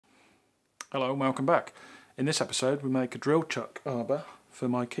Hello and welcome back. In this episode we make a drill chuck arbor for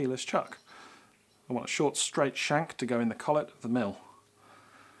my keyless chuck. I want a short straight shank to go in the collet of the mill.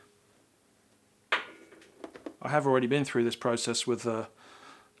 I have already been through this process with a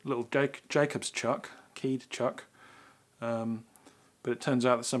little Jacob's chuck, keyed chuck, but it turns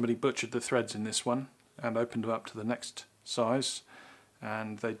out that somebody butchered the threads in this one and opened them up to the next size,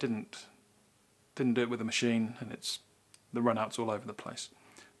 and they didn't do it with a machine, and the runouts all over the place.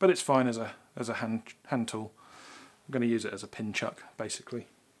 But it's fine as a hand tool. I'm going to use it as a pin chuck basically.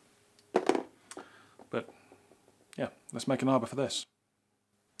 But yeah, let's make an arbor for this.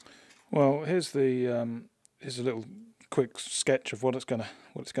 Well, here's a little quick sketch of what it's going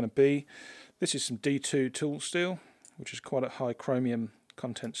to be. This is some D2 tool steel, which is quite a high chromium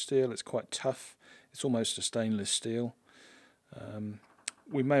content steel. It's quite tough. It's almost a stainless steel.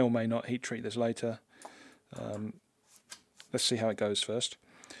 We may or may not heat treat this later. Let's see how it goes first.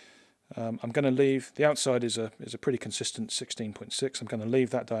 I'm going to leave, the outside is a pretty consistent 16.6. I'm going to leave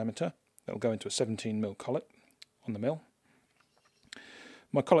that diameter. That'll go into a 17mm collet on the mill.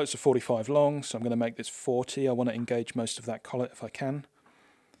 My collets are 45 long, so I'm going to make this 40. I want to engage most of that collet if I can.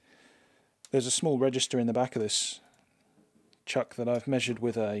 There's a small register in the back of this chuck that I've measured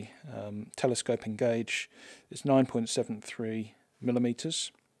with a telescoping gauge. It's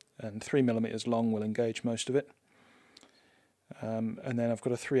 9.73mm, and 3mm long will engage most of it. And then I've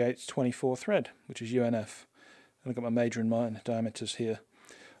got a 3/8 24 thread, which is UNF, and I've got my major and minor diameters here.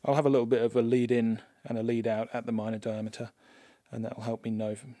 I'll have a little bit of a lead in and a lead out at the minor diameter, and that will help me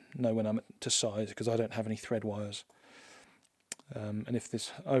know when I'm to size, because I don't have any thread wires. And if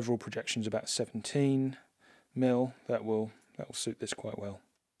this overall projection is about 17mm, that will suit this quite well.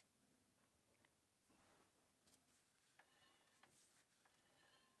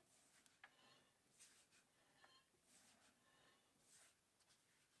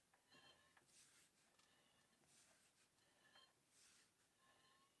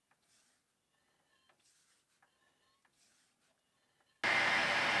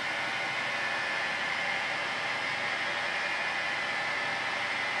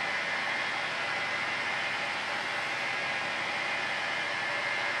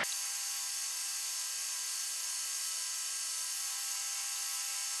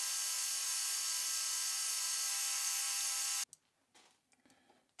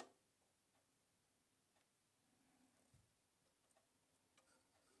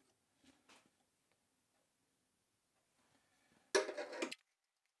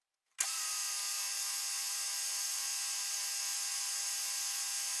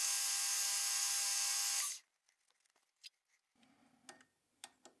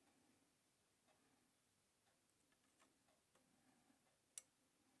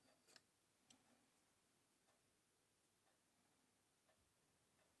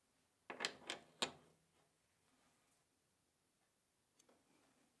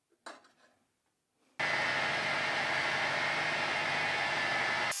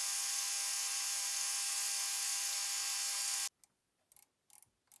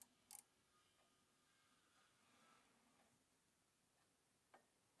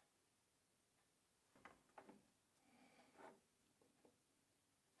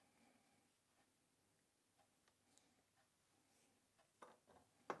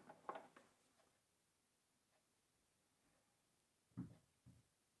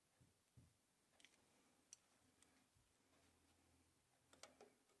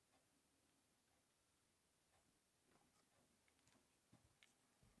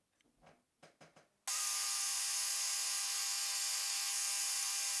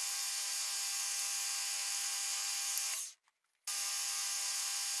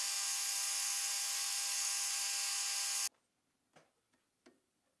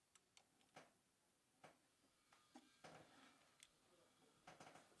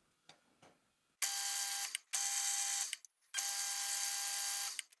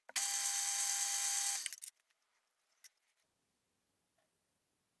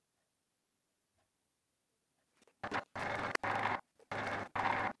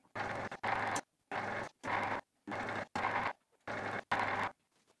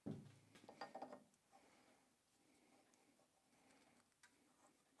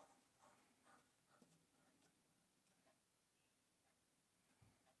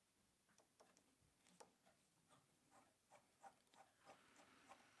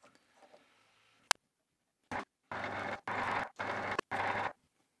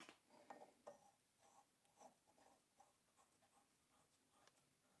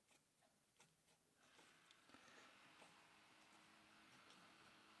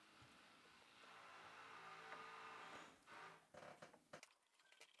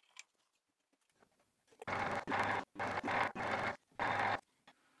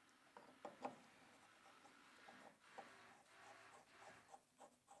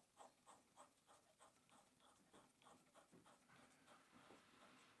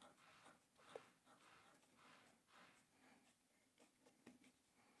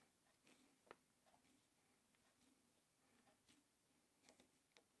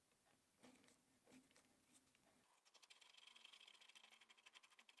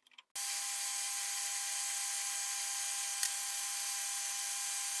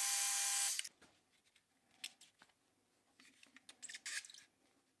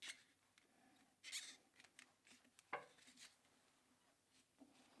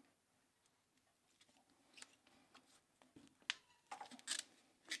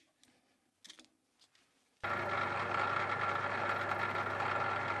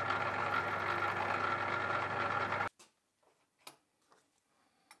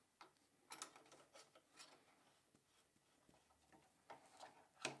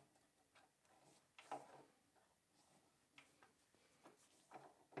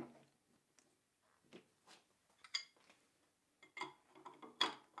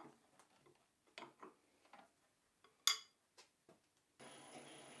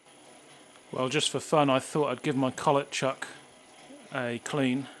 Well, just for fun, I thought I'd give my collet chuck a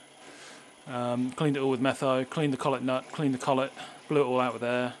clean. Cleaned it all with metho, cleaned the collet nut, cleaned the collet, blew it all out with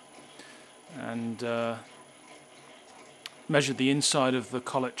air, and measured the inside of the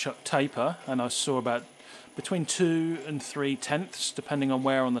collet chuck taper, and I saw about between 2 and 3 tenths, depending on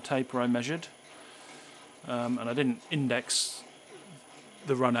where on the taper I measured. And I didn't index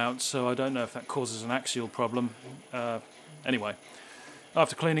the run out, so I don't know if that causes an axial problem. Anyway,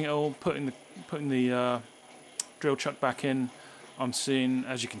 after cleaning it all, putting the drill chuck back in, I'm seeing,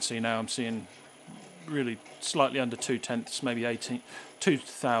 as you can see now, I'm seeing really slightly under 2 tenths, maybe 18, 2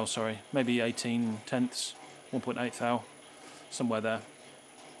 thou, sorry, maybe 18 tenths, 1.8 thou, somewhere there.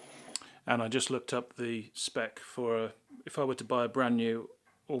 And I just looked up the spec for if I were to buy a brand new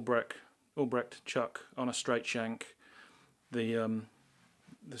Albrecht chuck on a straight shank, the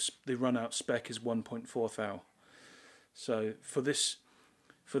run out spec is 1.4 thou. So for this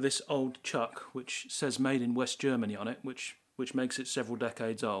old chuck, which says made in West Germany on it, which makes it several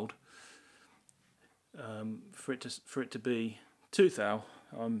decades old, for it to be 2 thou,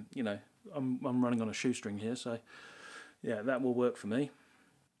 I'm running on a shoestring here, so yeah, that will work for me.